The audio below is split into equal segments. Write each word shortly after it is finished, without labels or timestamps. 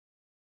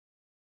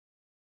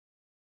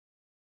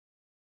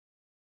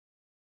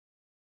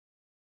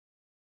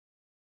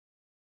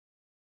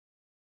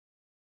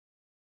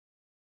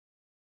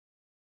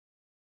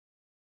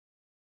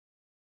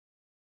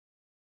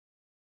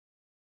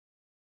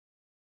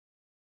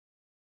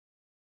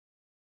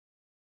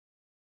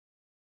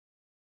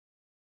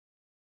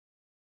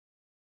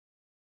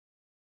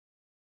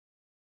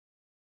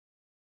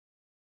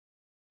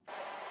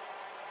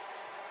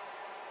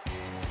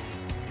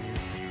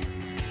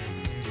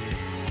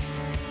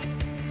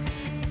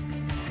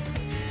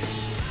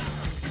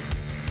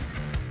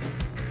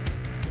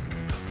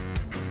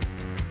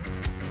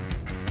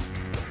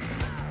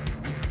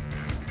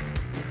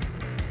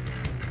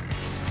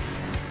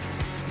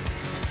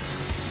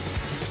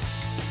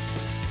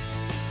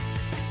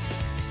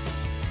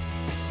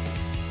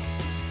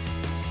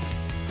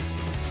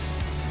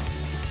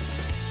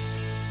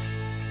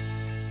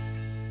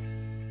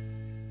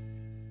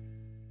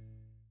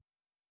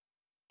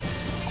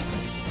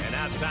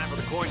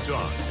coin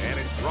toss, and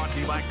it's brought to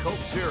you by Coke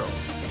Zero.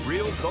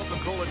 Real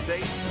Coca-Cola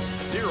taste,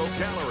 0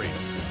 calories.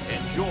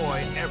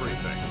 Enjoy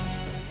everything.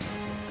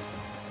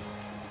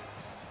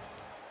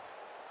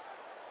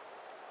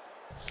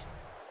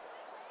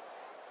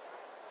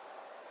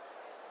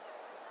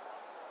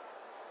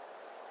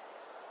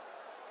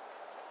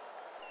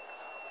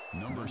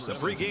 The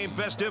pregame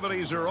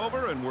festivities are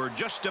over, and we're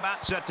just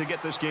about set to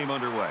get this game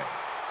underway.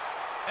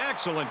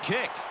 Excellent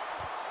kick.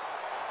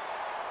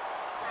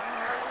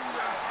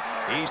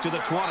 He's to the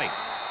 20.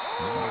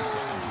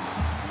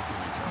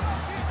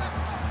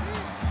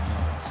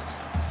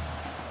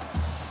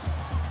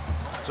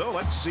 So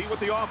let's see what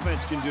the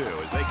offense can do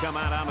as they come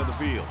out onto the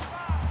field.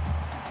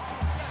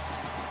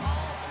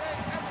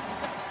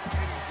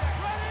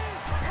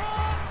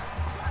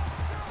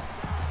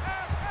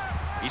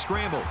 He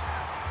scrambled.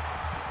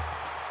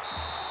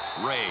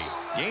 Ray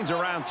gains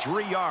around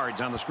 3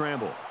 yards on the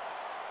scramble.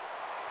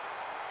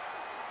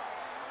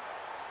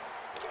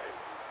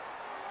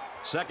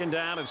 Second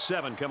down and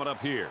 7 coming up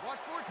here.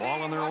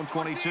 Ball on their own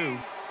 22.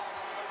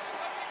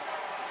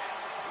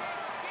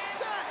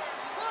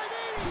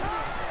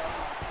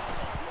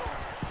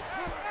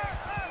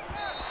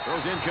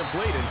 Throws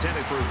incomplete,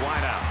 intended for his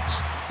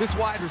wideouts. This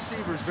wide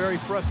receiver is very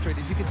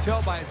frustrated. You can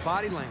tell by his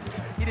body language.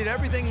 He did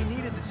everything he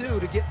needed to do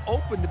to get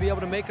open to be able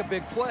to make a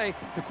big play.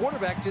 The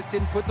quarterback just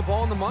didn't put the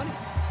ball in the money.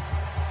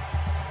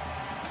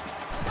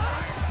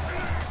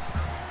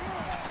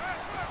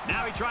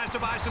 Now he tries to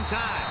buy some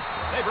time.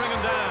 They bring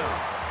him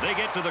down. They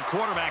get to the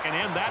quarterback and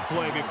end that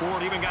play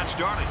before it even got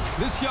started.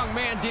 This young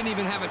man didn't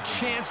even have a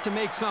chance to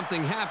make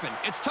something happen.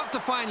 It's tough to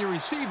find your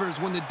receivers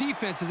when the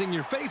defense is in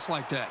your face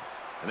like that.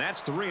 And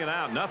that's 3 and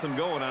out. Nothing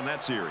going on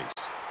that series.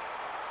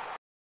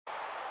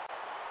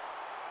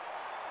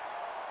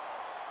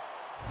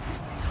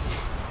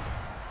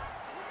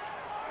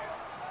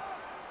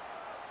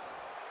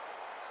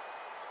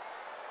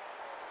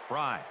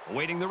 Fry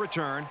awaiting the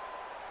return.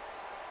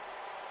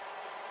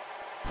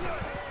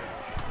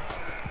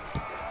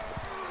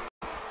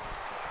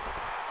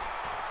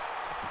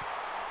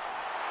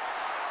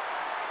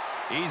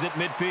 He's at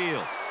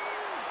midfield.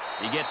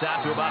 He gets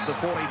out to about the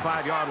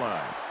 45-yard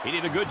line. He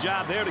did a good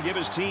job there to give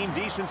his team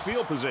decent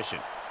field position.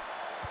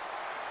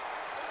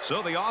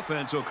 So the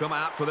offense will come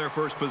out for their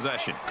first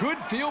possession. Good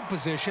field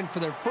position for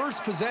their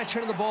first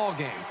possession of the ball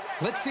game.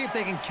 Let's see if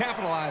they can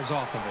capitalize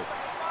off of it.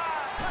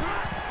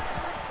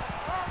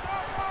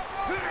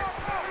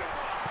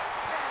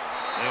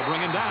 They'll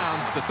bring him down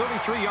at the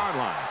 33-yard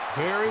line.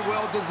 Very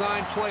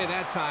well-designed play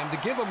that time to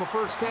give them a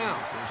first down.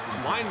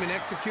 Linemen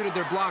executed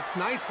their blocks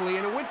nicely,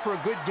 and it went for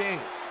a good gain.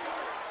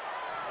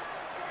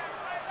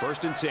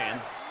 First and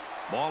 10.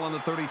 Ball on the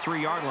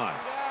 33-yard line.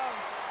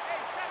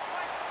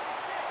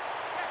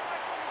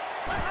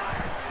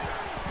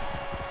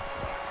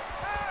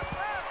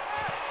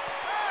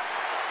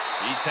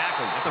 He's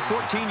tackled at the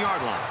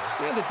 14-yard line.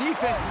 Yeah, the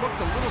defense looked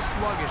a little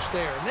sluggish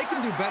there, and they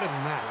can do better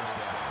than that.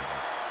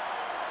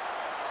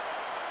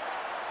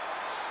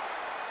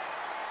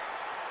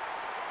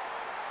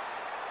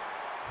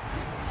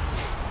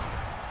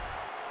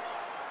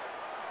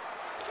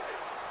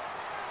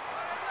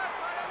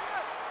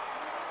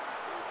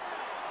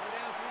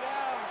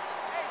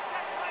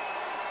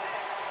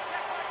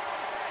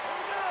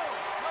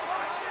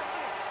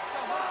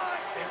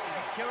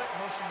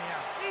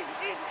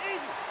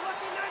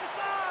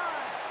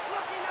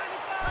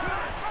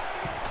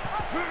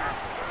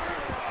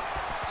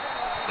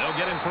 They'll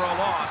get him for a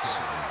loss.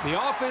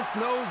 The offense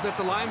knows that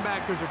the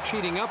linebackers are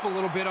cheating up a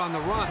little bit on the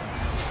run.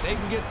 If they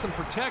can get some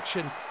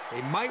protection,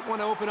 they might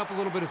want to open up a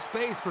little bit of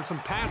space for some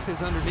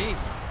passes underneath.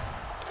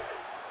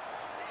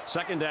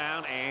 Second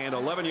down and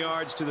 11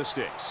 yards to the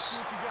sticks.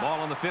 Ball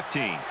on the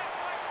 15.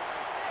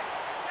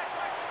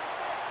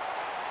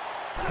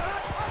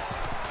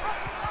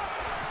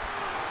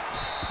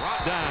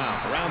 Brought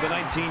down around the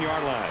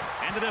 19-yard line.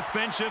 And the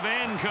defensive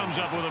end comes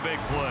up with a big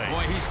play.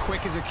 Boy, he's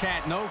quick as a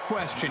cat, no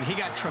question. He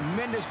got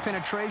tremendous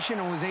penetration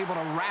and was able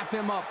to wrap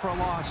him up for a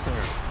loss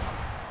there.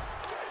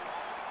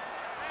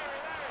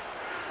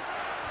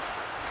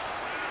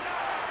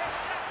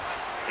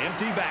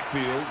 Empty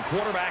backfield,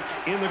 quarterback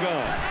in the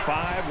gun.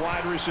 5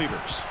 wide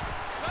receivers.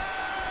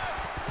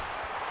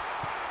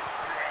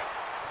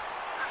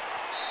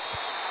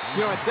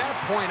 You know, at that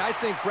point, I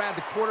think, Brad,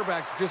 the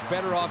quarterback's just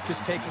better off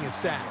just taking a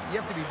sack. You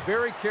have to be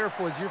very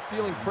careful as you're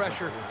feeling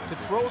pressure to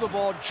throw the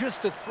ball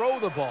just to throw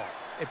the ball.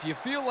 If you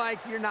feel like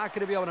you're not going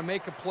to be able to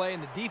make a play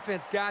and the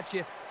defense got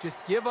you, just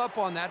give up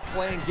on that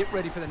play and get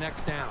ready for the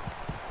next down.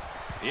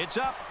 It's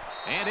up,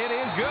 and it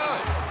is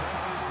good.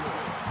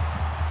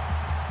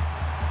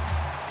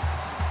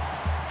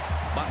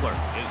 Butler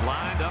is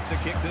lined up to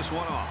kick this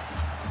one off.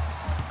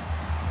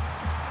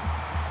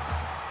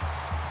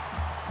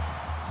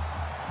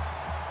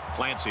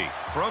 Clancy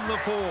from the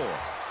 4.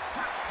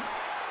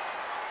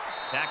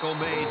 Tackle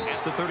made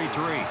at the 33.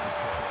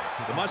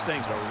 The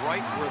Mustangs are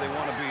right where they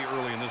want to be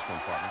early in this one,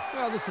 partner.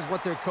 Well, this is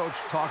what their coach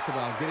talked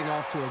about, getting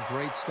off to a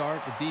great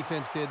start. The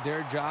defense did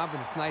their job,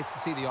 and it's nice to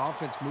see the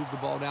offense move the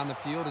ball down the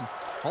field and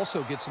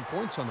also get some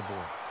points on the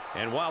board.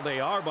 And while they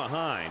are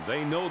behind,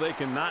 they know they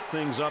can knot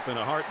things up in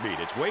a heartbeat.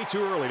 It's way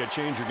too early to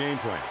change your game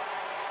plan.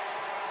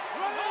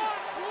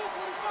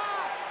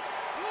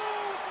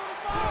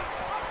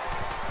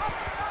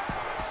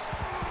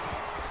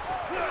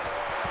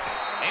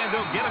 And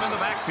they'll get him in the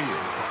backfield.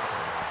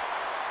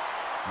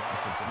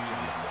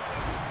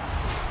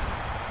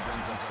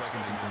 Brings up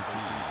second and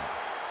 13.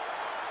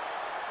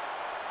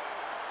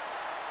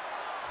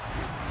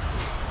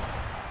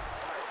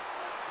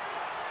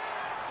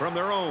 From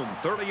their own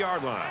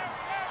 30-yard line,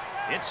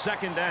 it's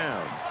second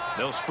down.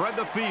 They'll spread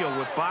the field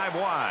with 5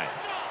 wide.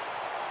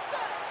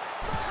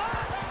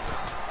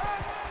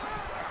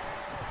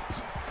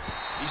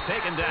 He's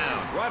taken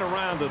down right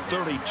around the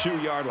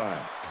 32-yard line.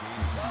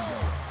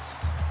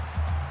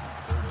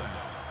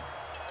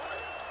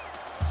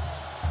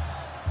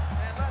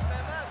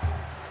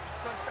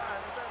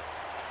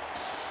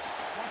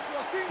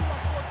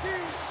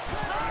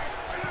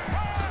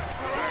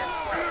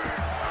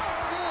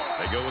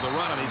 They go with a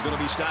run, and he's going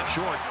to be stopped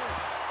short.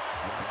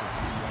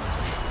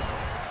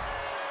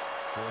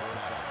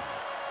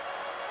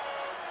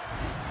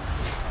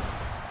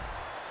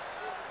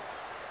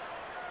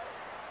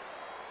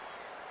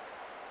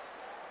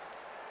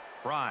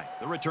 Fry,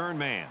 the return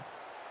man.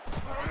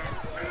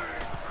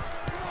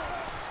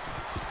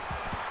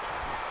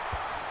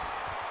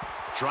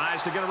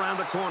 Tries to get around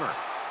the corner.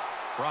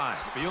 Fry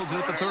fields it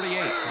at the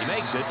 38. He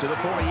makes it to the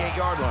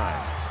 48-yard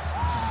line.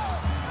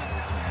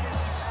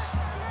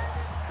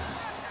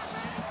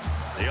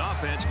 The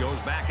offense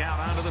goes back out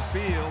onto the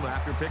field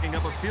after picking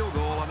up a field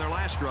goal on their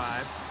last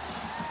drive.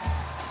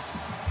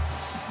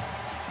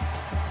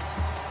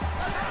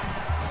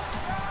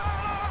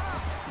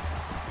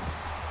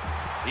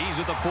 He's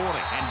at the 40,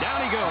 and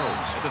down he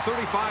goes at the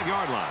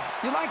 35-yard line.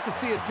 You like to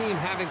see a team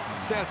having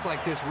success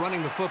like this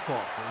running the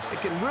football. It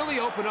can really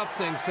open up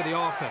things for the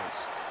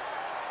offense.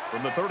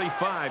 From the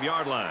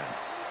 35-yard line,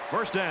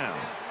 first down.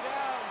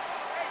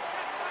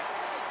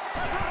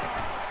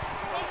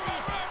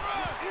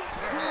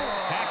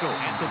 Tackle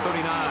at the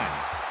 39.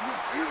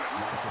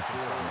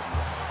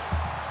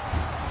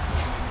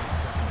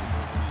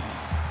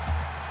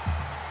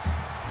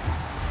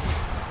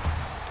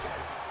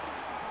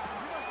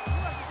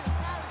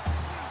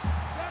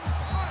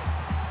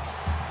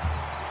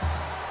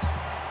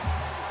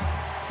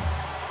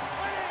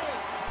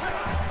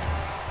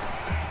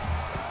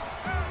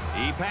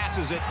 He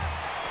passes it.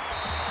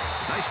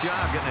 Nice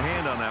job getting a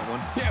hand on that one.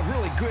 Yeah,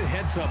 really good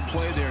heads-up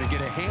play there to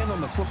get a hand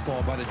on the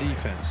football by the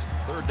defense.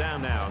 Third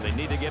down now, and they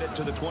need to get it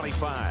to the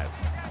 25.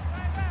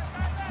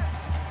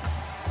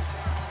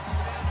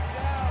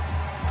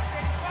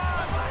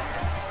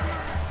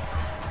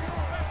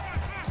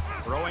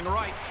 Throwing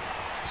right.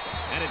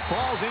 And it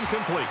falls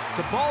incomplete.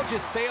 The ball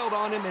just sailed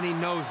on him, and he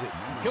knows it.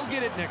 He'll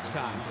get it next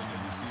time.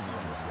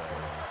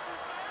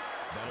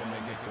 That'll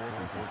make it 4th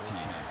and 14.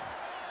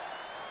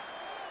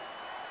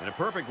 In a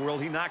perfect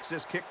world, he knocks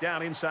this kick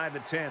down inside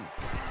the 10.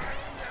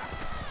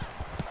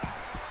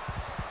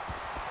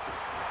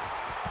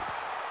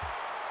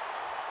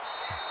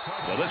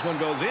 So this one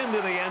goes into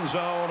the end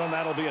zone, and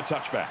that'll be a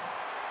touchback.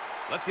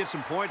 Let's get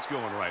some points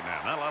going right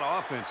now. Not a lot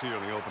of offense here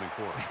in the opening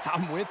quarter.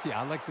 I'm with you.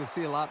 I'd like to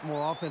see a lot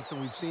more offense than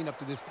we've seen up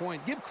to this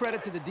point. Give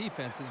credit to the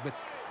defenses, but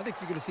I think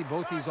you're going to see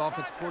both these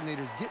offense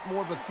coordinators get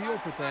more of a feel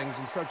for things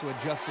and start to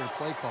adjust their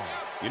play call.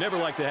 You never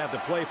like to have to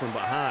play from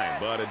behind,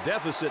 but a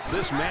deficit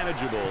this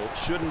manageable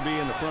shouldn't be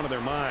in the front of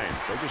their minds.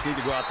 They just need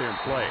to go out there and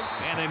play.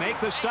 And they make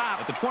the stop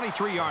at the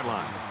 23-yard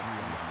line.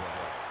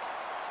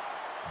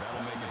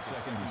 That'll make it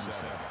 2nd and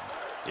 7.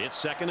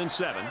 It's 2nd and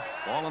 7,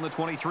 ball on the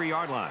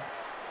 23-yard line.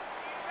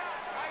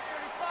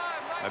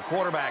 A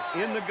quarterback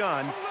in the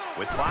gun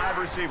with 5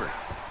 receivers.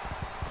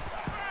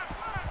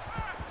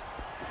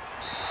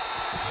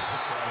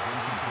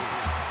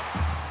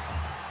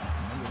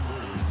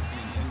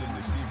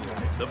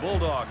 The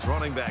Bulldogs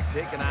running back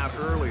taken out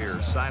earlier,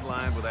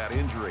 sidelined with that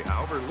injury.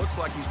 However, it looks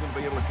like he's going to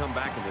be able to come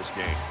back in this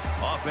game.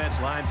 Offense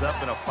lines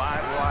up in a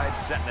 5-wide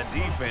set, and the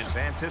defense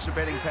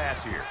anticipating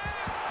pass here.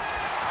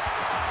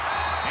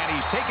 And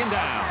he's taken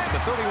down at the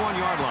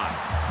 31-yard line.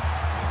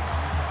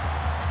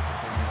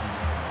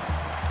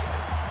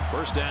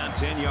 First down,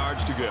 10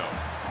 yards to go.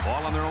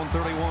 Ball on their own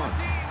 31.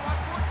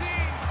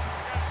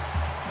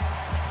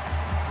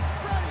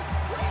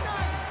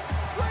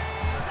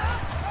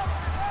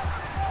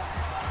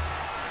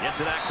 Gets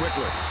it out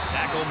quickly.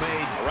 Tackle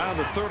made around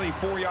the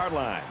 34-yard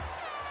line.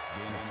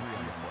 Gain of 3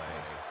 on the play.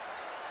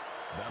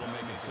 That'll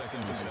make it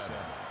 2nd and 7.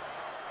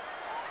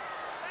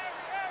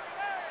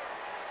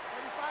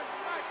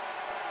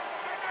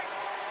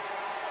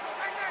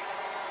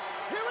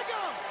 Here we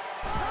go.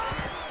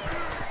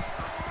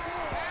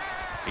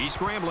 He's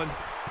scrambling.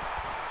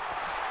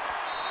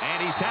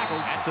 And he's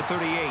tackled at the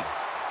 38.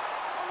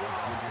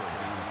 That's good for a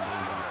gain of 4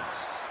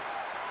 yards.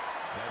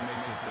 That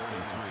makes it 3rd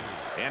and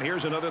 3. And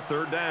here's another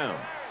third down.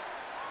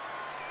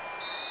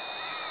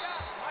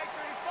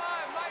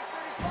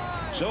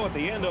 So at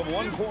the end of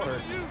one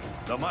quarter,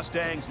 the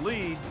Mustangs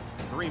lead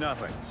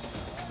 3-0.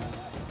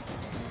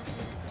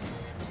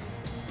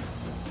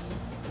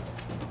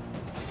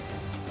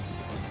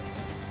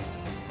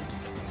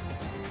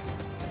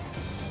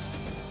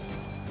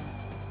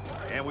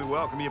 And we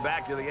welcome you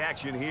back to the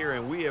action here,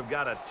 and we have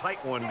got a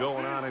tight one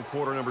going on in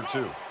quarter number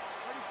 2.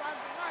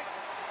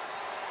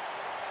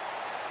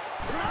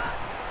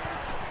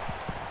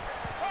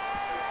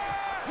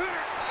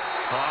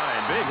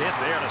 Big hit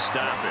there to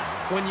stop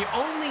it. When you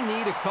only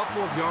need a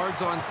couple of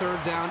yards on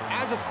third down,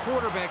 as a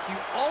quarterback, you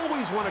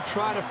always want to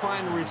try to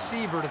find a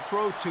receiver to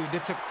throw to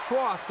that's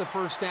across the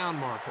first down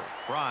marker.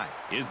 Fry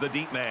is the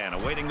deep man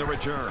awaiting the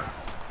return.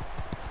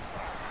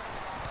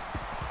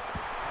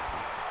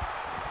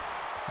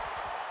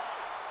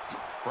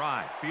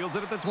 Fry fields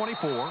it at the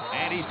 24,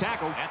 and he's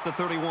tackled at the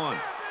 31.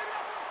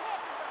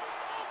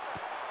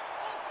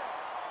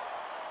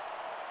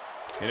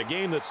 In a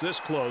game that's this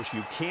close,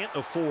 you can't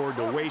afford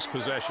to waste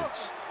possessions.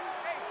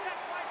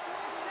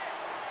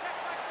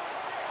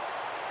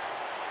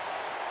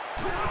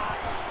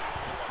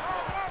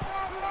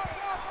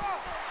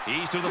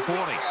 He's to the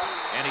 40,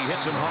 and he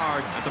hits him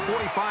hard at the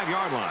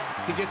 45-yard line.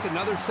 He gets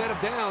another set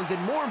of downs,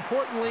 and more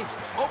importantly,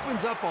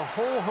 opens up a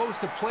whole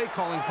host of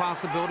play-calling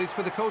possibilities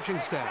for the coaching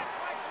staff.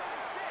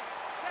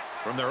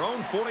 From their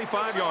own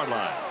 45-yard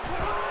line,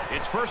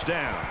 it's first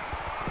down.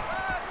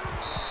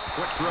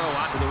 Quick throw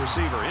out to the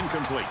receiver,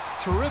 incomplete.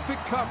 Terrific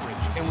coverage,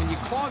 and when you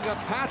clog up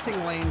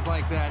passing lanes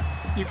like that,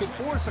 you can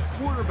force a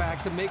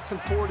quarterback to make some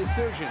poor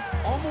decisions.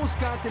 Almost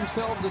got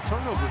themselves a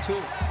turnover, too.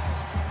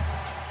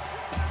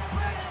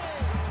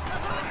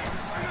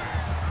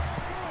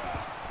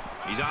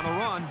 He's on the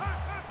run.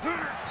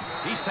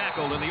 He's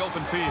tackled in the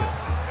open field.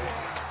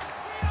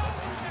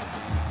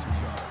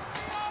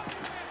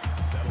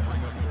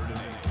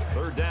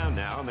 Third down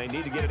now, and they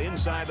need to get it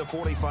inside the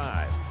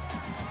 45.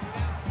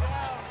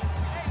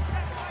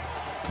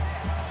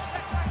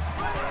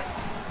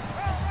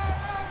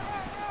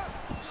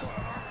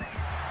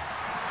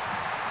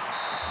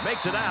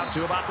 Makes it out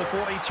to about the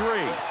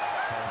 43.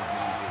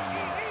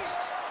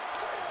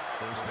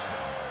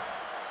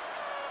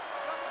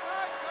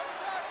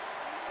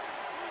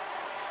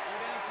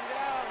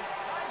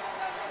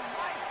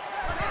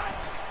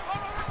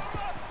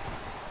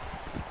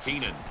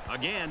 Keenan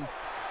again.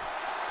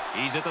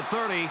 He's at the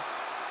 30.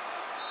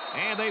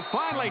 And they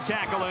finally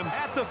tackle him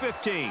at the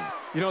 15.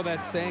 You know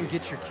that saying,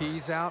 get your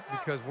keys out,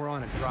 because we're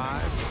on a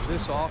drive?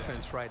 This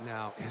offense right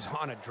now is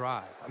on a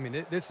drive. I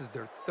mean, this is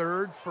their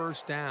third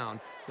first down.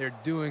 They're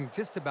doing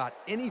just about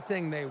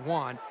anything they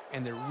want,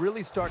 and they're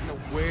really starting to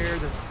wear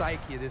the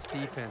psyche of this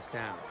defense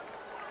down.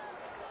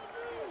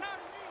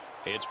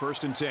 It's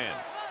first and 10.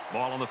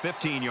 Ball on the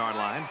 15-yard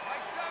line.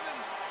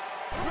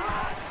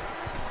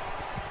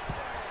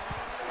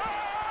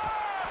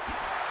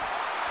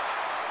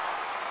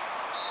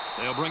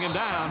 They'll bring him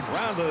down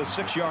around the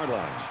 6-yard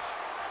line.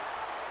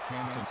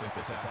 Hanson took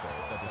the tackle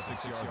at the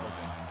 6-yard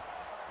line.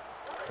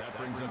 That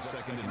brings up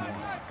second and 1.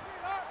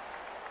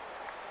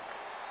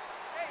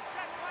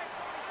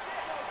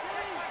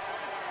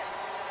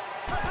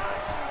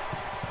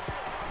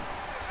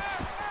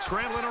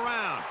 Scrambling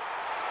around.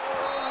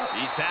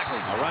 He's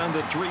tackled around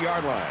the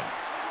 3-yard line.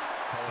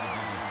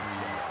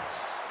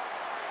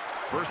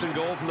 First and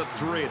goal from the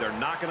 3. They're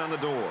knocking on the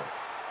door.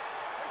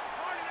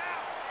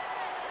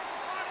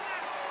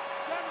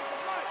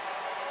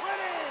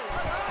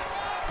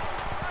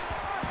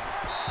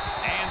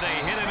 And they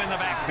hit him in the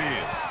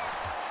backfield.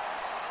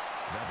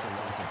 That's a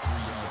loss of 3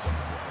 yards on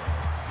the play.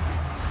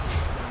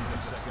 Brings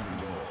up second and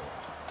goal.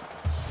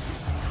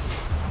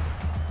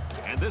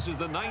 And this is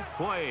the 9th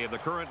play of the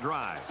current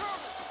drive.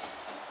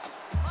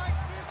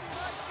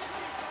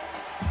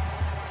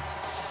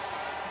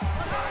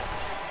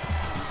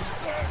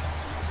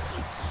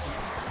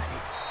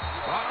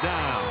 Brought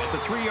down at the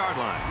 3-yard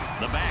line.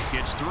 The back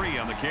gets 3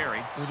 on the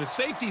carry. With the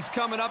safeties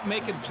coming up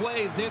making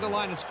plays near the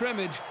line of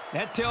scrimmage,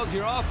 that tells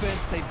your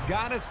offense they've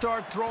got to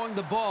start throwing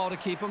the ball to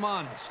keep them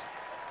honest.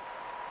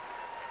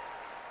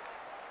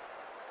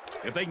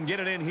 If they can get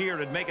it in here,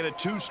 it'd make it a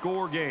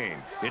 2-score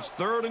game. It's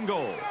third and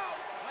goal.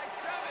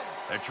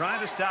 They're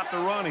trying to stop the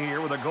run here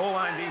with a goal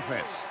line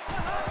defense.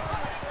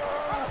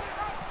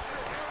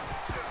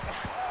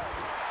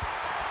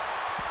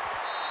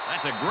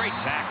 That's a great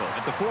tackle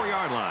at the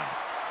 4-yard line.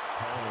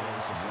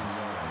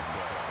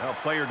 Well,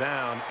 player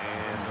down,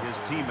 and his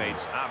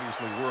teammates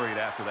obviously worried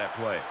after that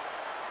play.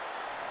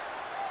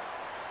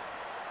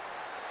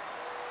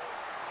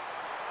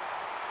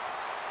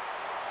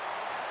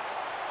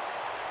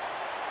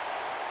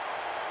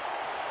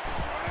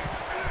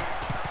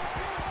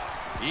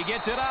 He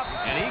gets it up,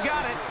 and he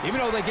got it. Even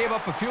though they gave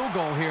up a field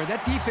goal here,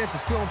 that defense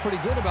is feeling pretty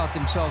good about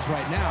themselves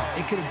right now.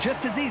 It could have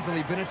just as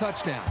easily been a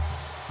touchdown.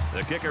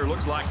 The kicker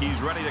looks like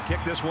he's ready to kick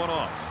this one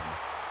off.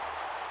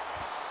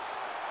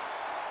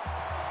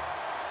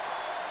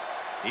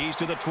 He's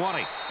to the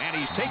 20, and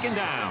he's taken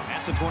down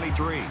at the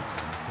 23.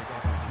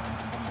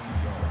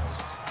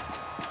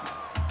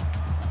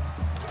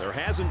 There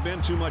hasn't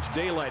been too much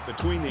daylight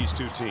between these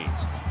two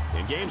teams.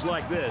 In games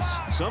like this,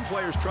 some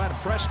players try to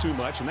press too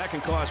much, and that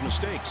can cause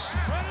mistakes.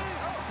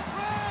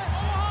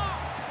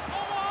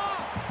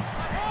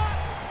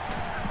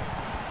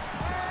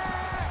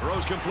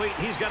 Throws complete.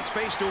 He's got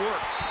space to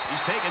work. He's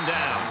taken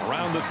down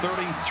around the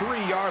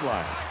 33-yard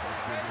line.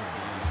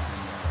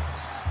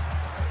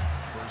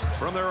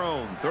 From their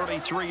own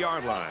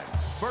 33-yard line.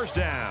 First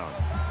down.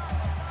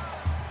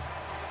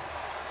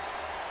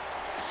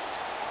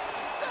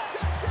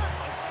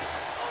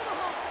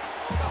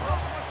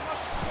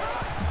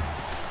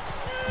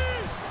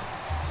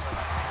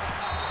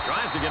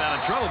 Tries to get out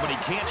of trouble, but he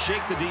can't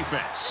shake the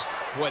defense.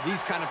 Boy,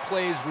 these kind of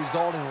plays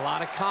result in a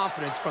lot of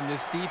confidence from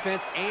this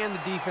defense and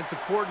the defensive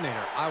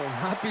coordinator. I will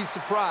not be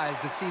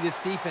surprised to see this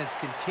defense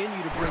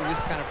continue to bring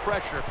this kind of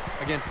pressure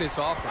against this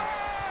offense.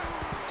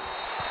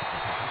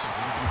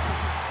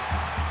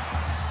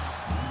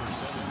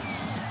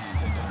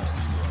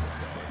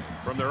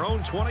 From their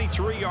own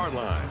 23-yard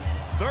line,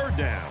 third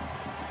down.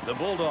 The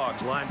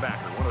Bulldogs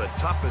linebacker, one of the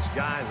toughest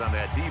guys on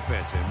that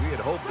defense, and we had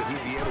hoped that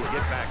he'd be able to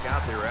get back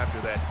out there after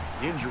that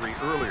injury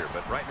earlier.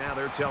 But right now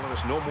they're telling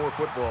us no more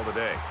football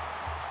today.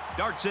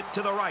 Darts it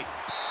to the right.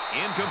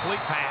 Incomplete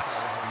pass.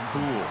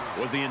 Poole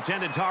was the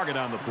intended target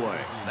on the play.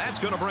 That's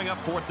going to bring up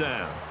fourth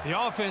down.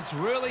 The offense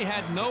really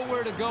had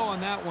nowhere to go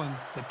on that one.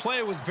 The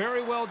play was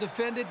very well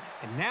defended,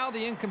 and now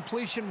the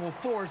incompletion will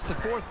force the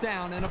fourth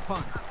down and a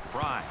punt.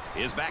 Fry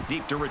is back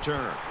deep to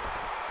return.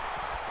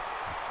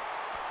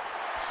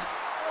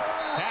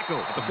 Tackle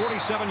at the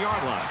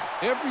 47-yard line.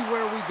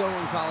 Everywhere we go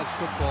in college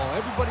football,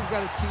 everybody's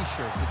got a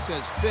T-shirt that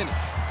says finish,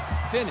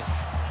 finish.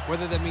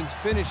 Whether that means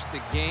finish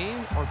the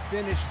game or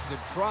finish the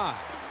drive.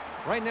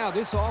 Right now,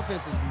 this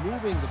offense is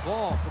moving the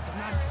ball, but they're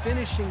not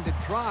finishing the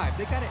drive.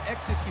 They got to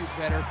execute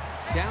better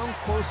down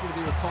closer to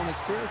their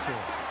opponent's territory.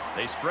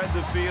 They spread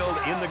the field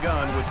in the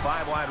gun with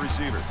 5 wide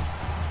receivers.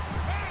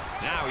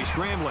 Now he's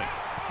scrambling.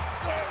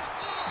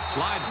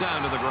 Slides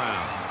down to the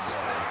ground.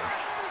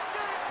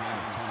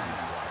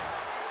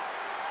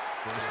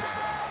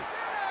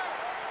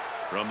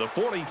 From the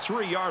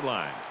 43-yard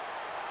line,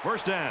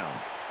 first down.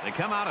 They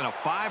come out in a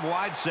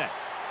 5-wide set.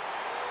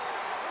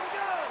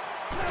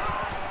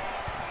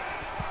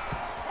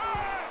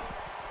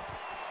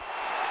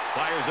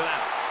 Fires it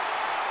out.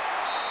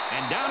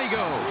 And down he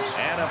goes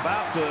at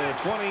about the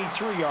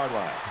 23-yard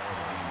line.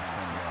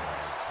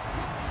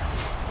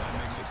 That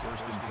makes it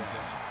first and 10.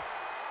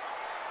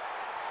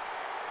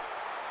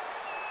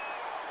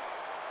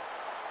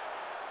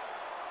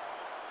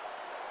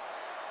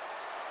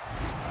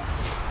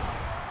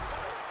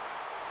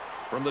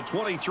 From the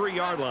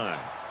 23-yard line,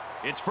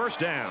 it's first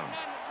down.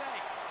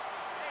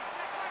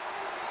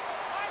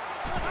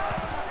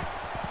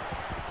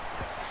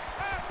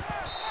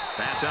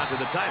 Pass out to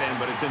the tight end,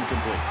 but it's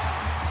incomplete.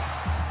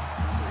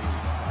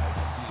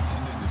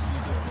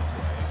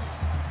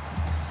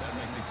 That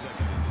makes it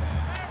second and 10.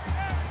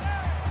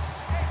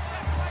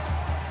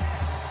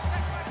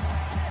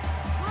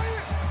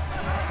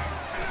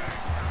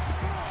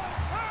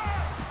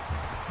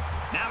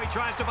 Now he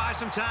tries to buy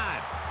some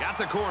time. Got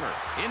the corner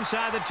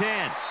inside the 10,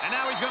 and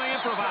now he's going to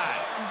improvise.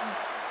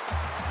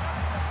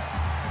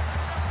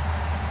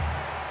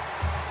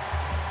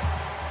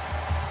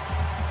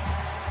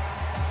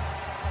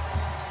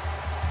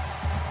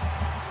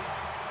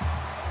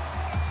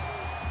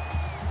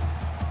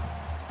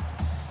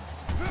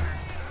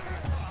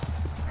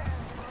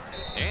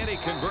 And he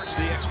converts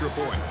the extra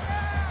point.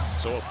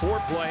 So a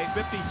 4-play,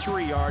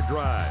 53-yard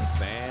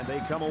drive, and they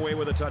come away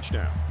with a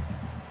touchdown.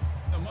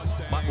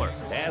 Butler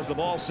has the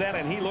ball set,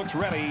 and he looks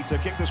ready to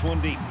kick this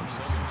one deep.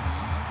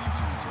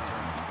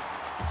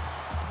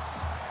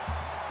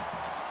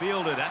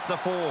 Fielded at the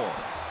 4.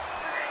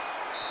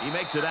 He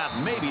makes it out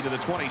maybe to the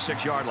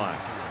 26-yard line.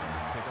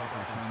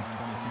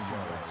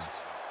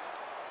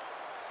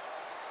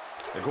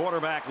 The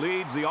quarterback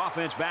leads the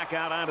offense back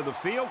out onto the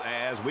field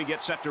as we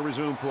get set to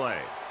resume play.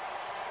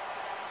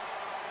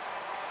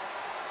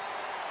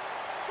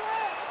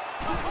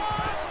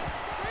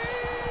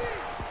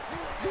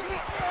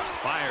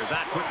 Fires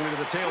out quickly to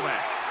the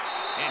tailback.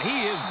 And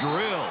he is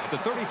drilled at the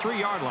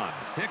 33-yard line.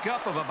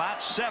 Pickup of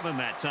about 7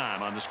 that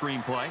time on the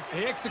screen play.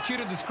 They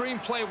executed the screen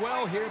play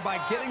well here by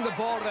getting the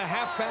ball to the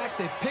halfback.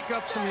 They pick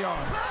up some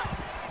yards.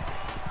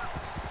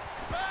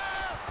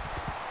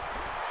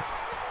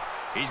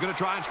 He's going to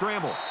try and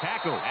scramble.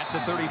 Tackle at the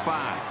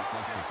 35.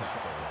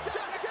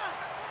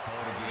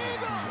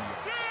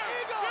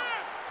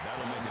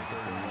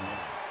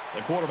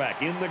 The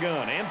quarterback in the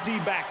gun. Empty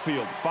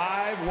backfield.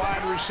 5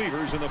 wide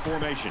receivers in the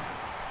formation.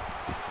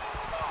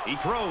 He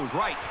throws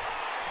right.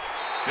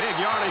 Big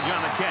yardage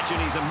on the catch,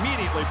 and he's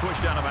immediately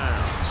pushed out of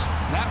bounds.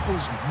 That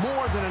was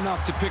more than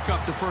enough to pick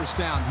up the first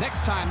down.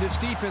 Next time, this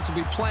defense will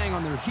be playing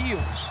on their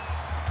heels.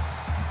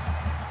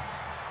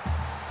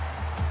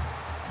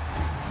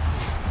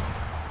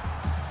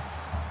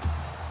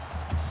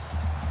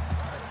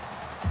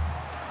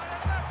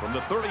 From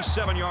the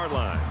 37-yard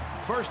line,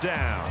 first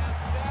down.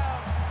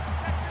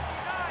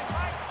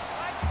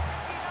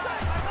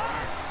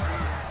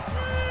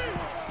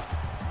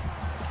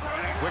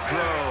 Quick throw,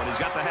 and he's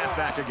got the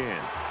halfback again.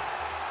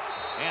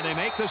 And they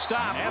make the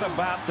stop at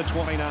about the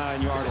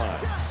 29-yard line.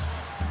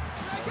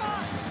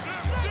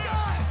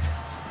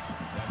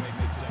 That makes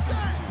it second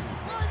and 2.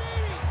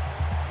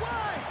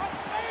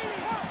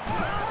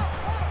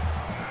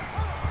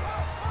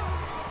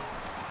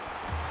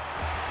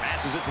 Pass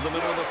Passes it to the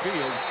middle of the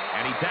field,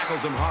 and he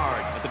tackles him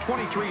hard at the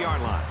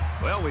 23-yard line.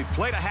 Well, we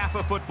played a half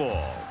of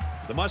football.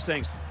 The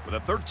Mustangs with a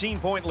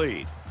 13-point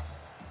lead.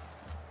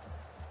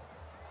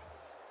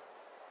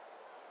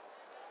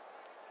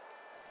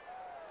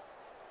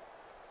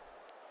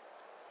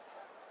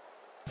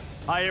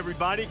 Hi,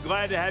 everybody.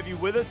 Glad to have you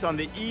with us on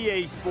the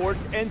EA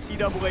Sports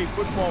NCAA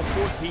Football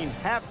 14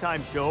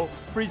 halftime show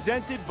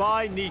presented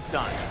by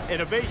Nissan.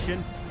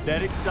 Innovation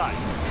that excites.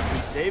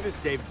 Chris Davis,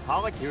 David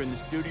Pollack here in the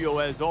studio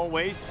as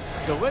always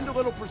to lend a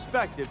little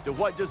perspective to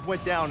what just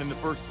went down in the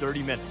first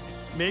 30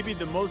 minutes. Maybe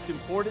the most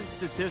important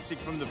statistic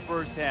from the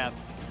first half,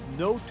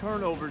 no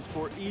turnovers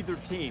for either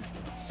team.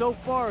 So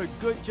far, a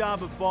good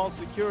job of ball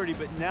security,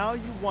 but now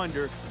you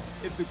wonder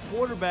if the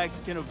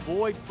quarterbacks can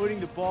avoid putting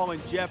the ball in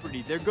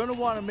jeopardy. They're going to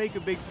want to make a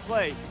big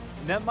play,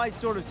 and that might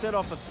sort of set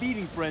off a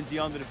feeding frenzy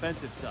on the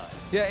defensive side.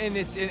 Yeah, and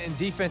it's in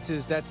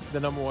defenses, that's the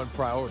 #1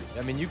 priority.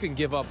 I mean, you can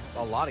give up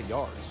a lot of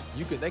yards.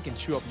 They can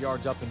chew up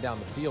yards up and down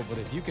the field, but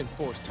if you can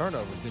force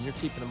turnovers, then you're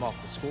keeping them off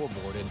the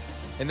scoreboard,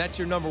 and that's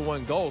your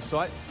 #1 goal.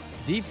 So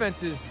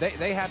defenses,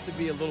 they have to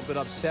be a little bit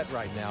upset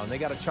right now, and they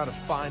got to try to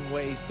find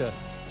ways to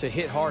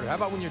hit harder. How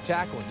about when you're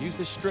tackling? Use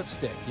the strip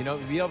stick. You know,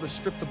 be able to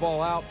strip the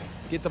ball out,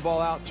 get the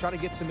ball out, try to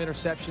get some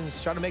interceptions,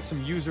 try to make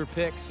some user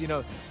picks. You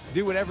know,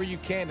 do whatever you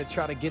can to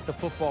try to get the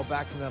football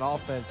back from that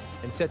offense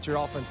and set your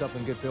offense up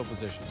in good field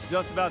position.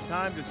 Just about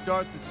time to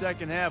start the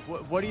second half.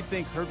 What do you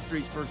think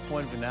Herbstreit's first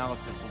point of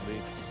analysis will be?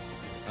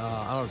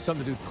 I don't know,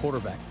 something to do with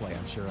quarterback play,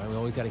 I'm sure. I mean, we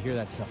always got to hear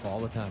that stuff all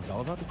the time. It's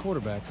all about the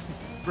quarterbacks.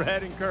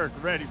 Brad and Kirk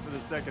ready for the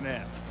second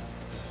half.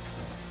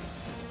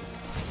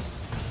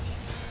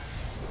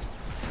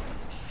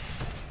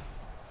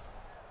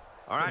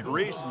 All right,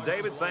 Reese and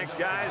David, thanks,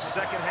 guys.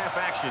 Second half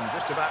action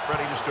just about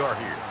ready to start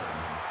here.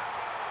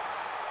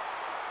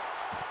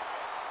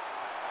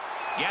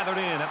 Gathered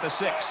in at the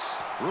 6.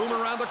 Room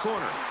around the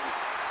corner.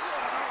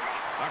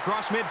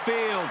 Across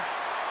midfield.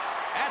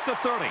 At the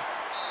 30.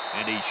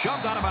 And he's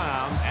shoved out of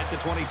bounds at the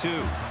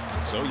 22.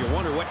 So you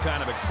wonder what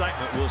kind of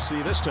excitement we'll see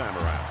this time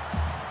around.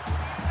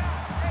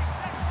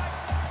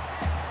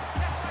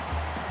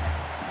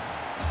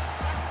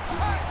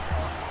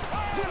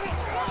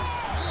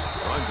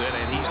 Runs it,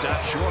 and he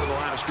stopped short of the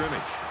line of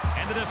scrimmage.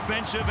 And the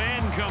defensive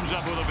end comes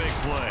up with a big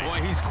play.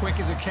 Boy, he's quick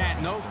as a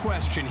cat, no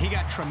question. He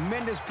got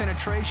tremendous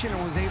penetration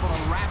and was able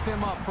to wrap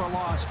him up for a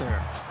loss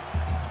there.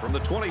 From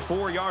the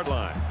 24-yard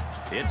line,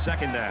 it's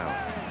second down.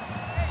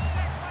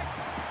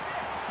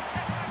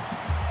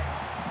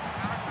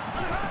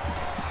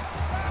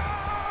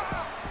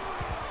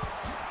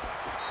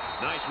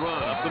 Nice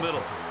run up the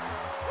middle.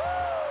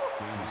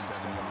 Gain of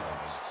 7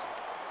 yards.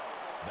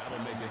 That'll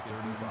make it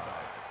 3rd and 5.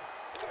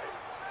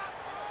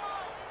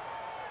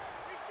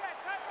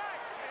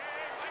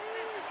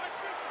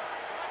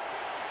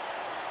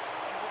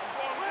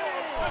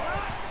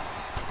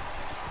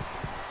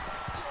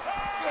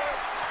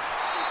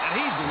 And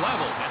he's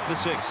level at the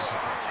 6.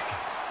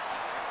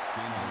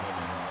 Gain of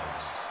 11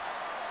 yards.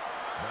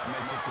 That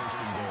makes it 1st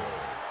and goal.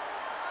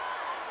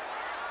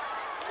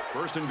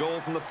 1st and goal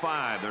from the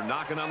 5. They're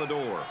knocking on the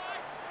door.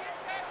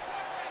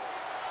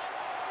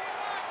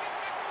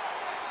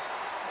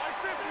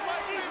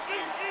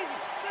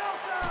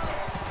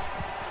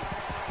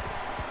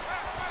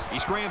 He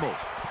scrambled.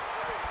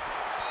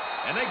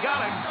 And they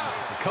got him.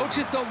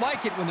 Coaches don't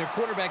like it when their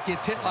quarterback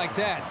gets hit like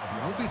that.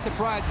 Don't be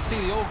surprised to see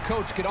the old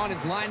coach get on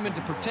his lineman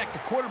to protect the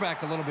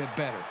quarterback a little bit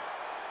better.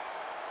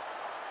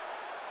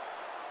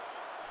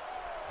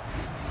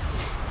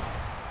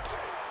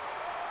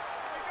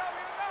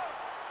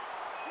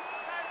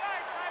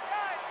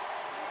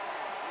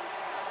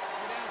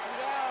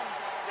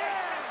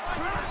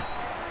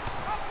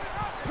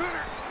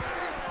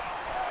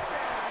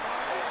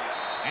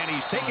 And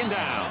he's taken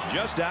down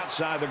just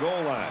outside the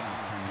goal line.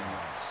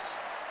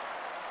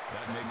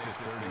 That makes it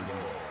 3rd and goal.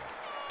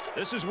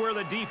 This is where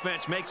the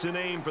defense makes a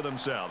name for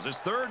themselves. It's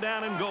 3rd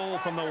down and goal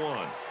from the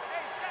 1.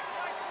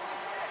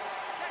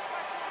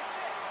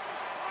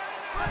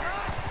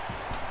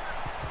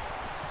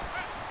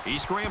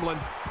 He's scrambling.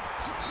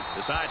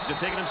 Decides to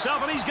take it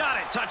himself, and he's got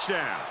it.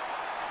 Touchdown.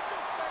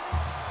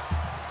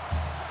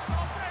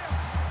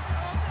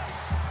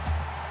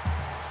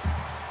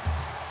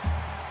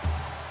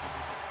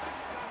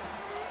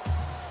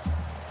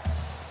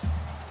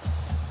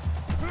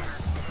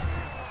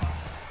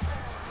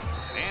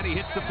 And he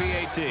hits the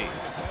PAT.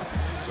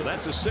 So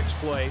that's a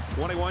 6-play,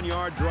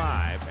 21-yard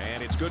drive,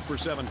 and it's good for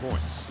 7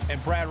 points.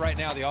 And Brad, right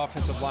now, the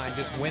offensive line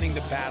just winning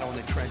the battle in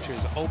the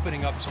trenches,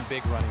 opening up some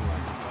big running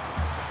lanes.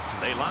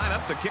 They line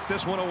up to kick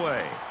this one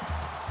away.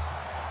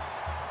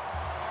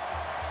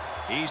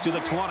 He's to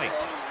the 20.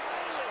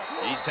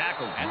 He's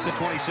tackled at the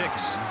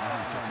 26.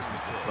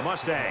 The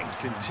Mustangs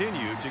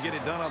continue to get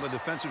it done on the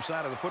defensive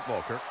side of the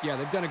football, Kirk. Yeah,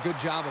 they've done a good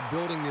job of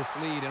building this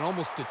lead and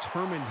almost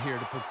determined here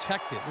to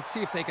protect it. Let's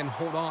see if they can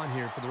hold on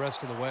here for the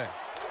rest of the way.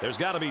 There's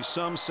got to be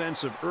some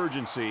sense of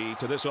urgency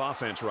to this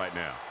offense right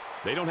now.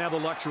 They don't have the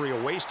luxury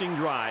of wasting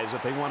drives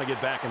if they want to get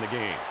back in the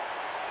game.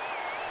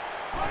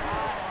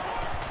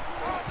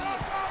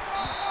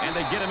 And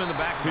they get him in the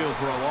backfield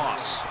for a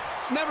loss.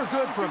 never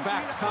good for a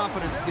back's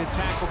confidence to get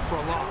tackled for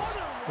a loss.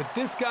 But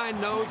this guy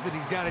knows that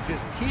he's got to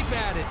just keep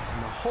at it,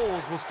 and the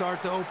holes will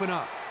start to open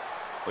up.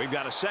 We've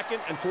got a 2nd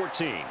and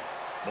 14.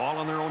 Ball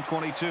on their own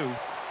 22.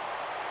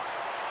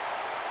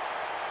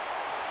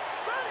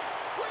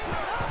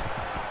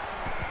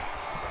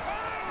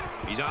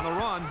 He's on the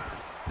run.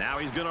 Now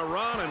he's going to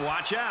run and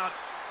watch out.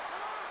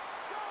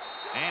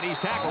 And he's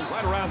tackled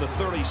right around the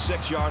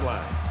 36-yard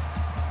line.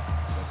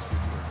 That's good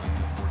for a gain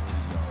of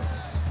 14 yards.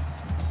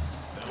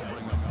 That'll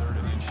bring up 3rd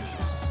and inches.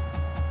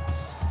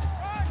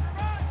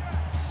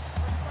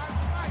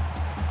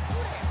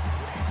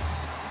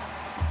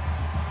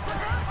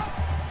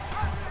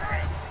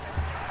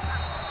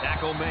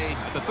 Tackle made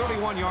at the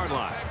 31-yard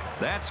line.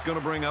 That's going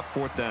to bring up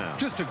 4th down.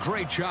 Just a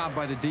great job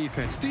by the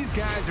defense. These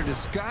guys are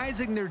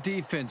disguising their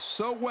defense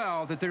so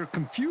well that they're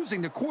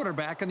confusing the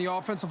quarterback and the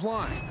offensive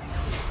line.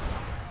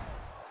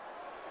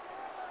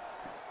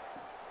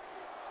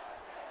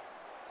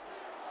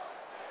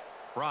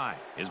 Fry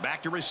is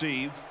back to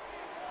receive.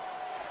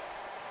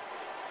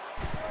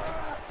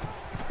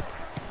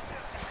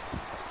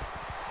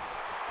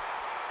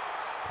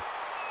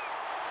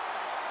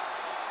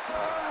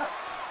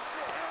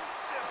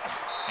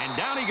 And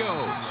down he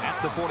goes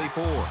at the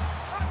 44.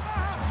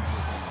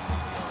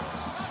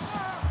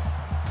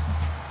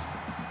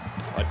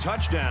 A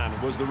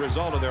touchdown was the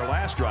result of their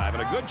last drive,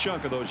 and a good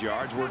chunk of those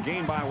yards were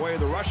gained by way of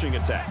the rushing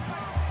attack.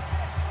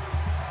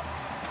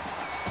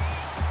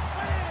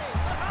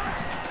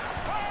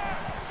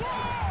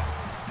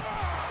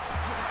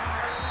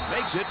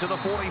 Makes it to the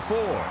 44.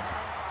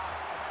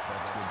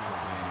 That's good for a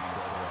gain of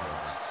 12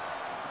 yards.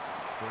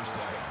 First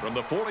down. From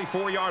the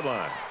 44-yard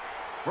line.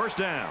 First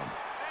down.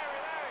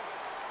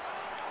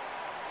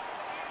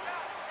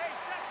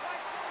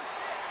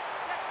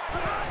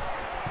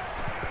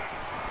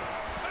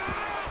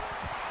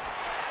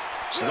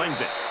 Slings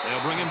it.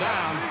 They'll bring him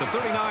down to the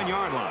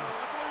 39-yard line.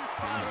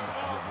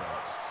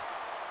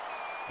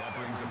 That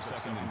brings up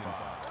 2nd and 5.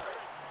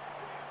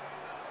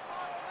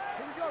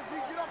 Here we go, D.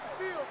 Get off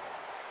the field.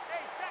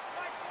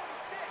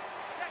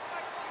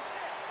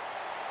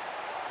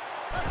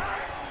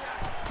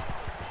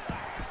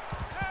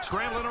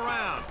 Scrambling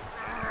around.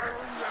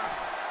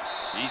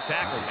 He's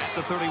tackled at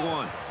the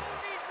 31.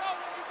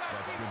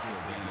 That's good for a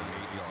gain of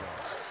 8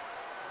 yards.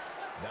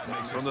 That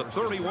makes From the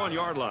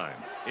 31-yard line,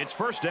 it's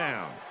first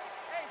down.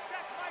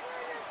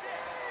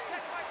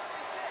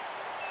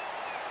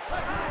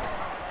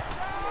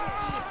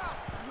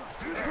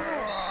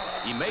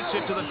 He makes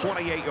it to the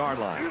 28-yard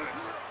line.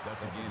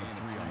 That's a gain of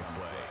 3 on the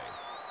play.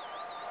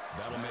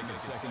 That'll make it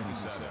 2nd and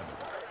 7.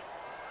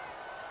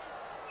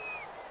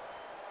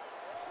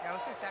 Yeah,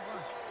 let's get sack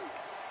lunch.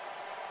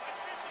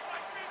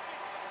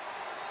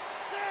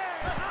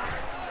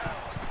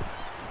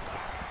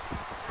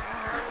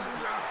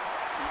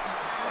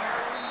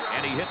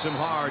 And he hits him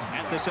hard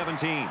at the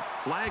 17.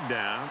 Flag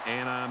down,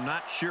 and I'm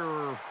not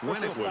sure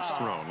when it was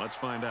thrown. Let's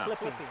find out.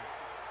 Flipping.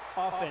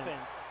 Offense.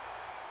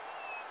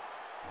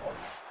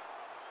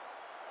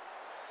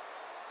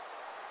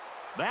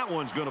 That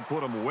one's going to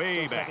put him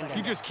way back.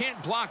 You just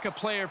can't block a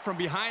player from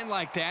behind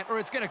like that, or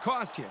it's going to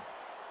cost you.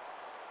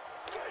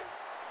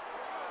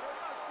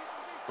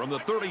 From the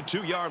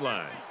 32-yard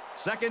line,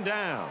 second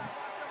down.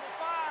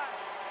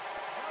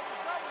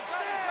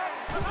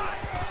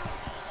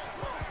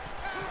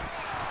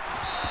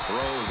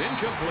 Throws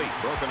incomplete,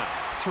 broken up.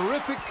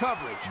 Terrific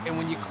coverage, and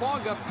when you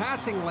clog up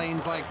passing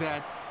lanes like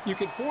that, you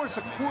can force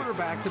a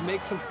quarterback to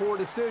make some poor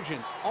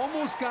decisions.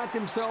 Almost got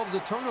themselves a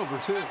turnover,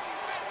 too.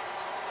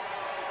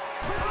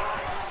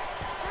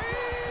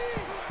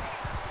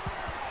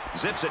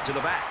 Zips it to the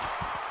back.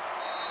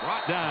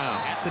 Brought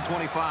down at the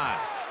 25.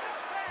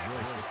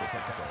 Joyce gets the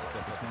tackle at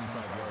the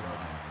 25-yard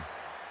line.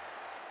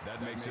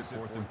 That makes it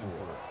 4th and 4.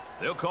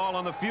 They'll call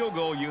on the field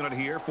goal unit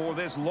here for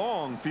this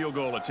long field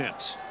goal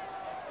attempt.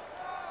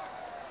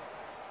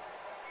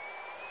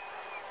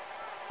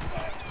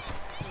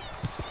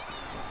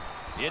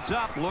 It's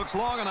up, looks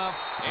long enough,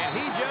 and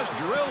he just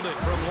drilled it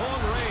from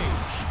long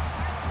range.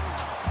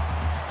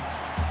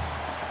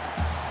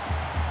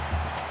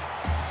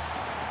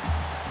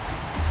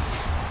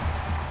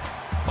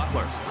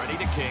 Butler's ready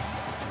to kick.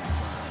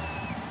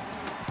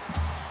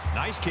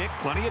 Nice kick,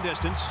 plenty of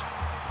distance.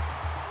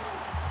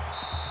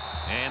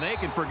 And they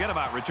can forget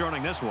about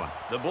returning this one.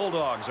 The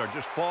Bulldogs are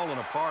just falling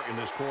apart in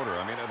this quarter.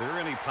 I mean, are there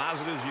any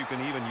positives you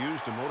can even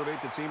use to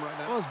motivate the team right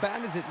now? Well, as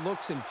bad as it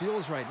looks and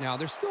feels right now,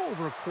 there's still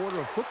over a quarter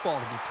of football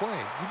to be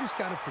played. You just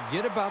got to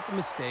forget about the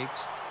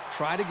mistakes,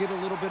 try to get a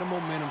little bit of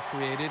momentum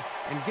created,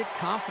 and get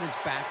confidence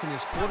back in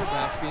his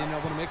quarterback being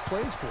able to make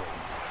plays for him.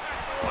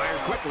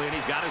 Fires quickly, and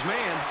he's got his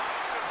man.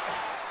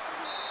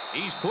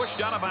 He's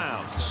pushed out of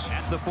bounds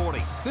at the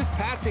 40. This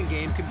passing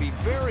game can be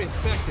very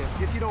effective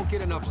if you don't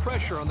get enough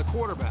pressure on the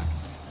quarterback.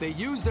 They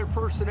use their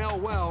personnel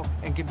well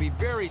and can be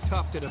very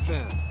tough to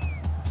defend.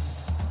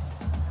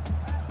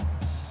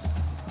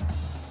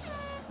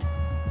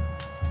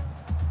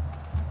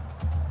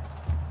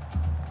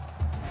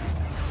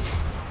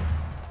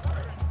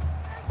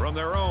 From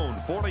their own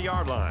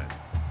 40-yard line,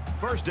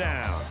 first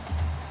down.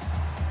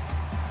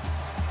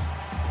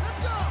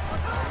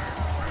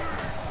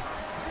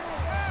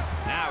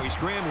 Now he's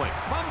scrambling.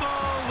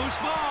 Fumble, loose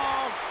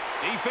ball.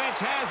 Defense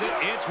has it.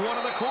 It's one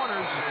of the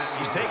corners.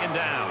 He's taken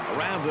down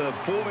around the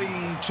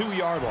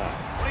 42-yard line.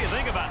 What do you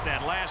think about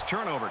that last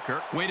turnover,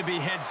 Kirk? Way to be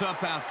heads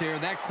up out there.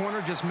 That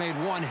corner just made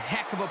one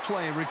heck of a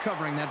play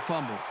recovering that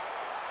fumble.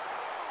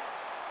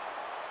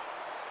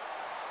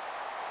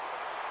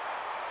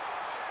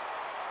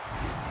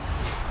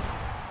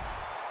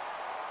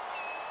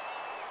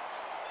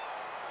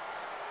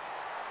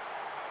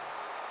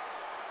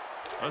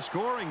 A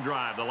scoring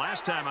drive the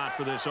last time out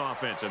for this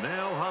offense, and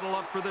they'll huddle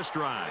up for this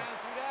drive.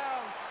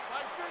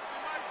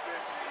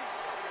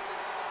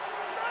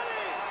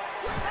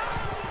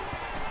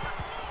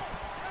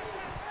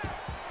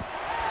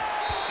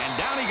 And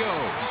down he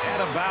goes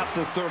at about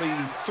the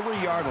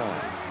 33-yard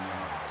line.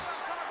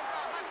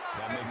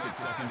 That makes it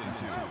 2nd and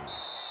 2.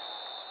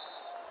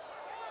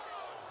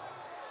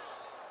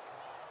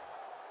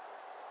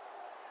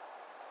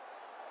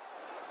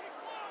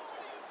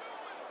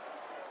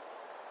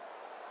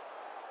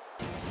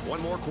 One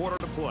more quarter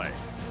to play.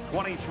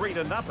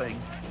 23-0,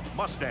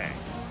 Mustangs.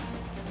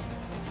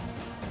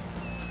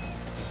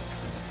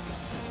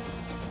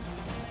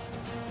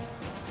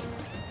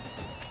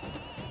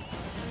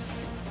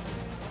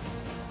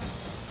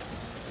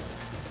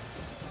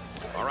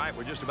 All right,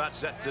 we're just about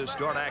set to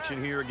start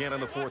action here again in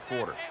the fourth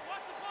quarter.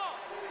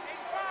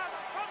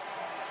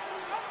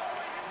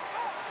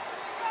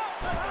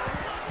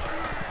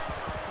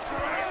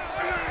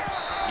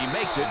 He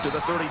makes it to the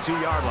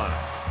 32-yard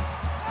line.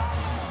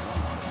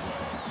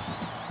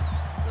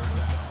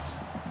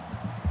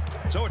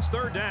 So it's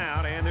 3rd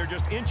down, and they're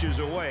just inches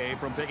away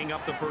from picking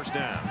up the first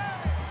down.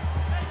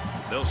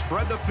 They'll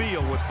spread the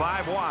field with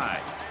 5 wide.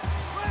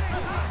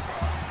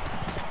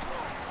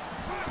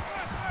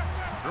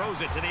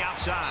 Throws it to the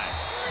outside,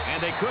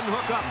 and they couldn't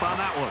hook up on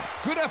that one.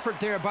 Good effort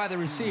there by the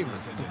receiver,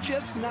 but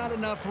just not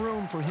enough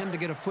room for him to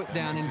get a foot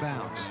down in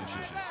bounds.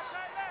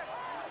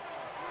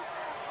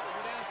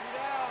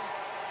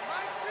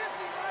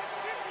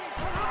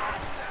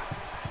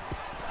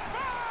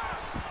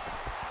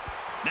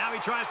 Now he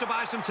tries to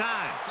buy some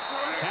time.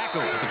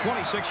 Tackle at the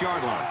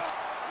 26-yard line.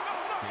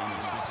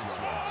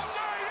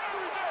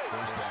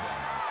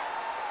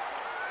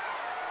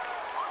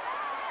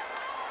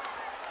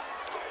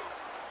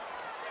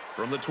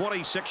 From the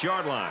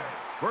 26-yard line,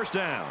 first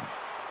down.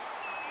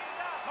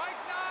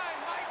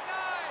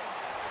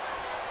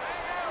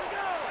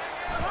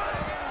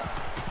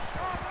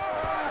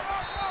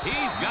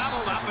 He's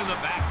gobbled up in the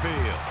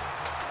backfield.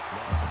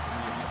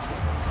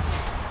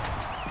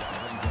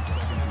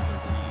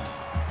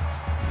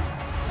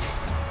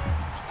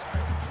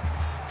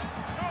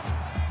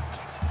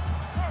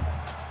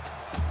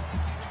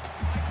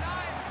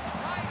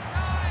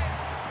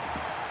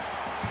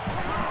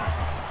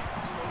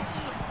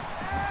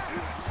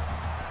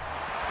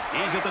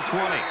 He's at the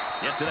 20.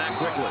 Gets it out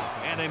quickly.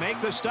 And they make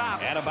the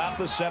stop at about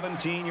the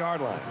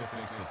 17-yard line.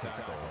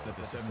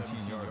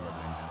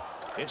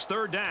 It's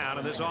 3rd down,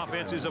 and this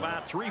offense is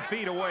about 3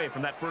 feet away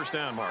from that first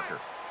down marker.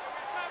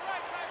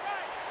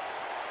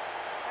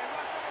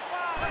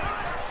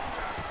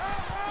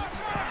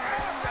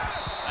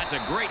 That's a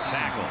great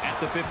tackle at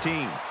the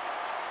 15.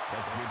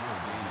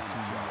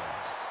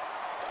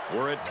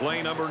 We're at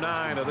play number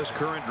 9 of this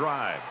current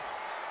drive.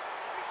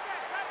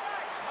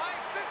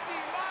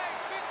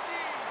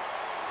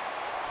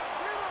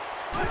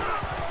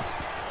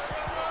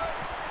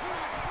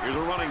 Here's a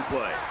running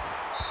play.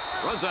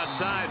 Runs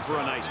outside for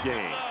a nice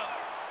gain.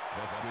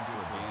 That's good for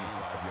a gain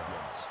of 5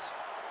 yards.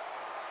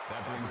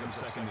 That brings up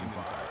 2nd and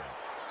 5.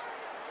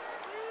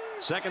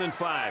 2nd and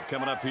 5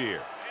 coming up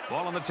here.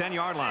 Ball on the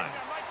 10-yard line.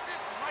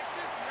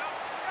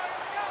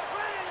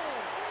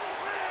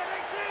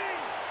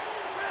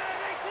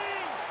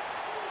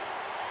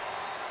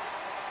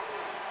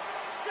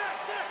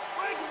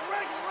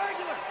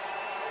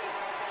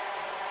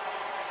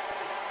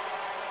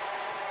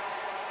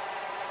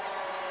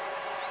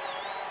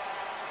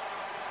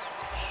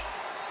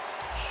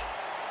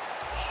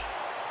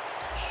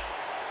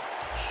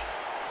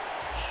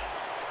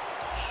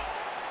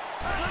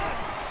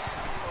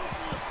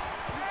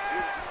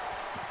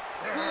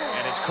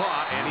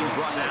 Caught, and he's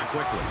brought down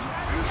quickly.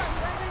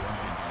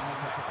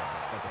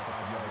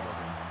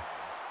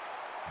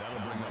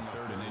 That'll bring up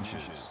 3rd and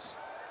inches.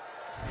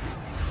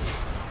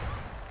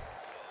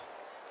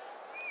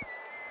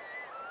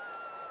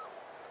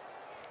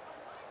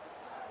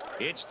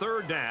 It's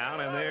 3rd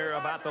down, and they're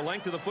about the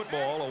length of the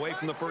football away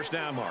from the first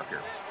down marker.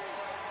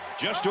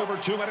 Just over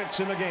 2 minutes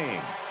in the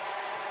game.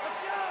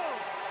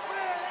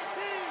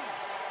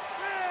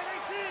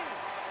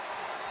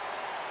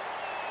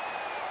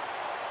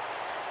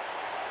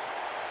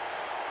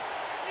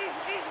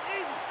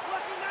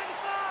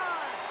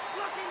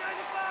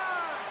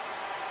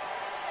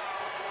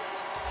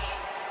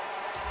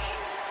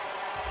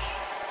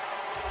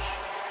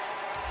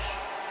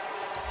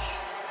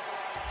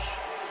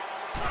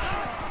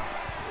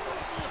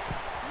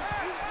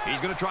 He's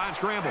going to try and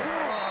scramble.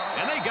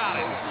 And they got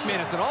it. Man,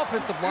 as an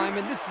offensive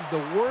lineman, this is the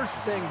worst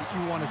thing that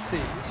you want to see.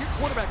 Is your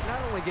quarterback not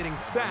only getting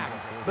sacked,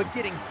 but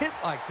getting hit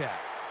like that.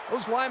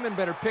 Those linemen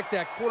better pick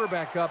that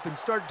quarterback up and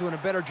start doing a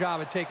better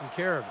job of taking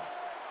care of him.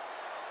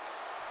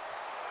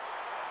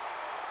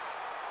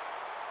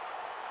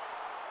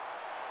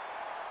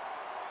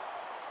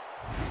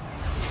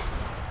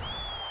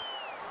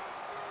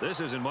 This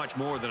isn't much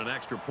more than an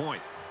extra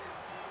point.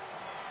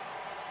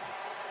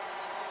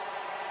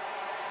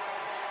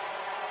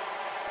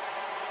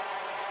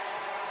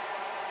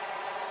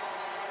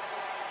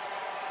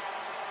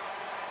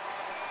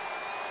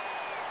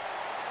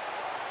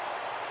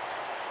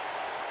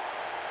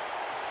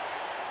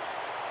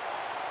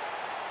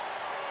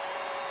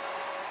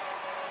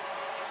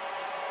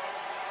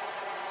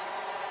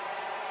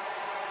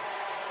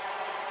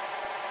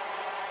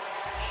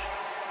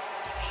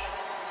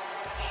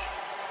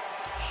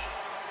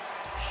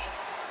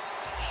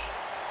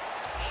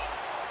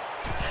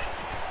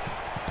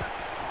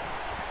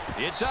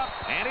 It's up,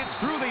 and it's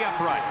through the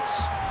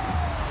uprights.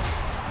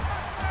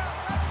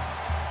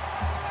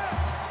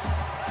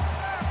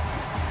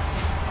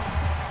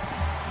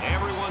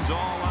 Everyone's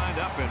all lined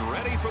up and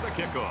ready for the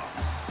kickoff.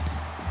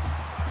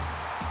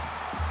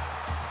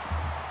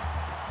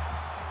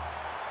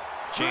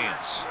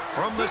 Chance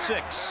from the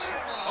 6.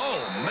 Oh,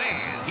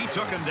 man, he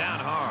took him down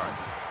hard.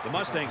 The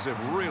Mustangs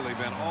have really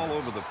been all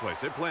over the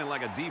place. They're playing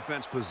like a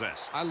defense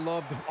possessed. I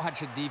love to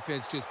watch a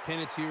defense just pin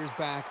its ears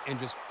back and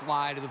just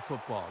fly to the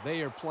football.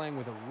 They are playing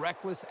with a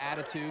reckless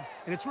attitude,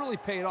 and it's really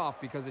paid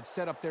off because it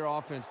set up their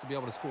offense to be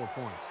able to score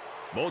points.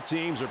 Both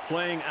teams are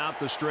playing out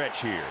the stretch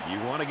here. You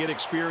want to get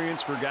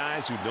experience for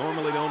guys who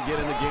normally don't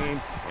get in the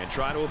game and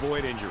try to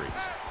avoid injuries.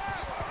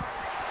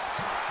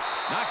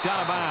 Knocked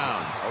out of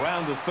bounds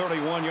around the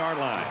 31-yard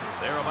line.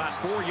 They're about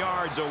 4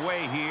 yards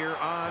away here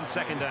on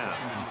second down.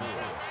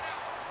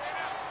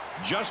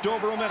 Just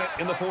over a minute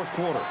in the fourth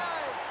quarter.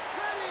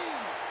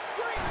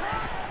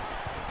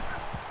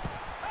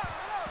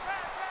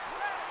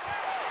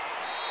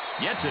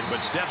 Gets it,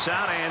 but steps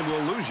out and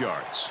will lose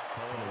yards.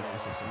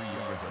 Loss of 3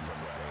 yards on the play.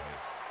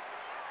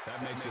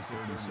 That makes it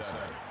 37.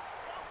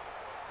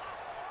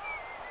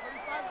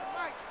 35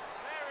 the mic.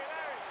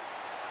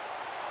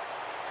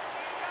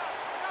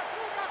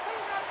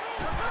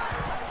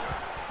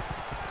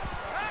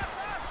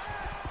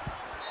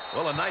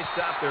 Well, a nice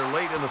stop there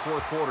late in the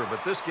fourth quarter,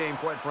 but this game,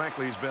 quite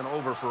frankly, has been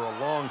over for a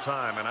long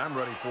time, and I'm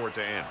ready for it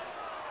to end.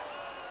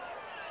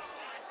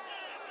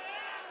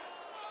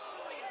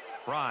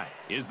 Fry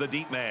is the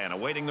deep man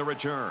awaiting the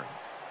return.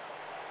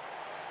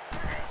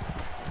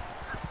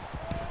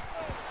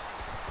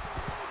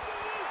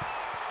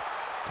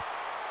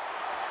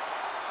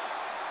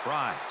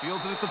 Fry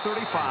fields it at the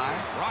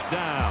 35, brought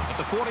down at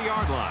the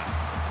 40-yard line.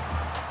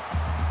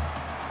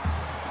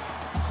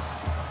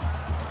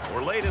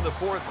 We're late in the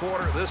fourth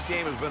quarter. This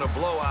game has been a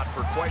blowout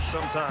for quite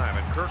some time,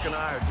 and Kirk and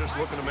I are just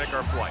looking to make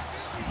our flights.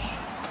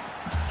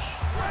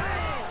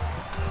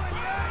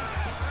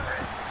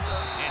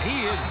 And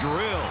he is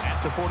drilled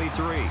at the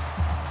 43.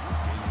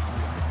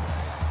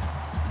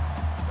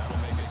 That'll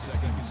make it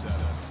 2nd and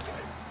 7.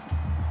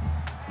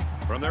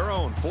 From their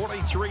own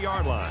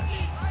 43-yard line,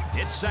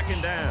 it's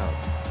second down.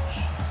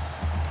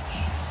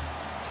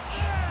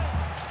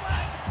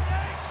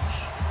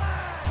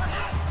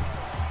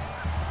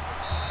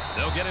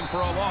 They'll get him for a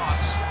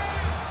loss.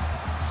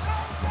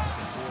 Loss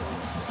of 4.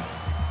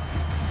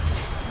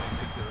 That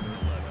makes it 3rd and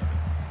 11.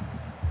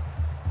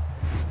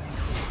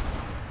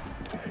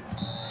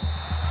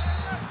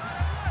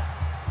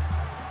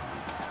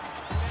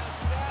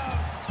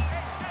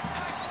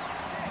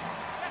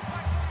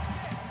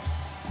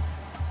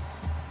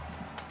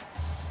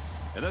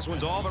 And this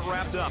one's all but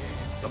wrapped up.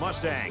 The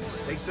Mustangs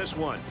take this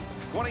one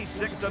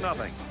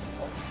 26-0.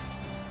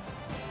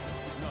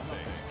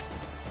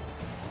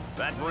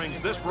 That brings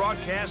this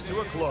broadcast to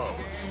a close.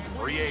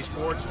 For EA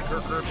Sports and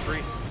Kirk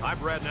Herbstreit, I'm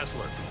Brad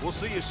Nessler. We'll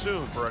see you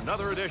soon for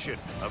another edition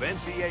of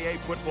NCAA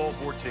Football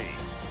 14.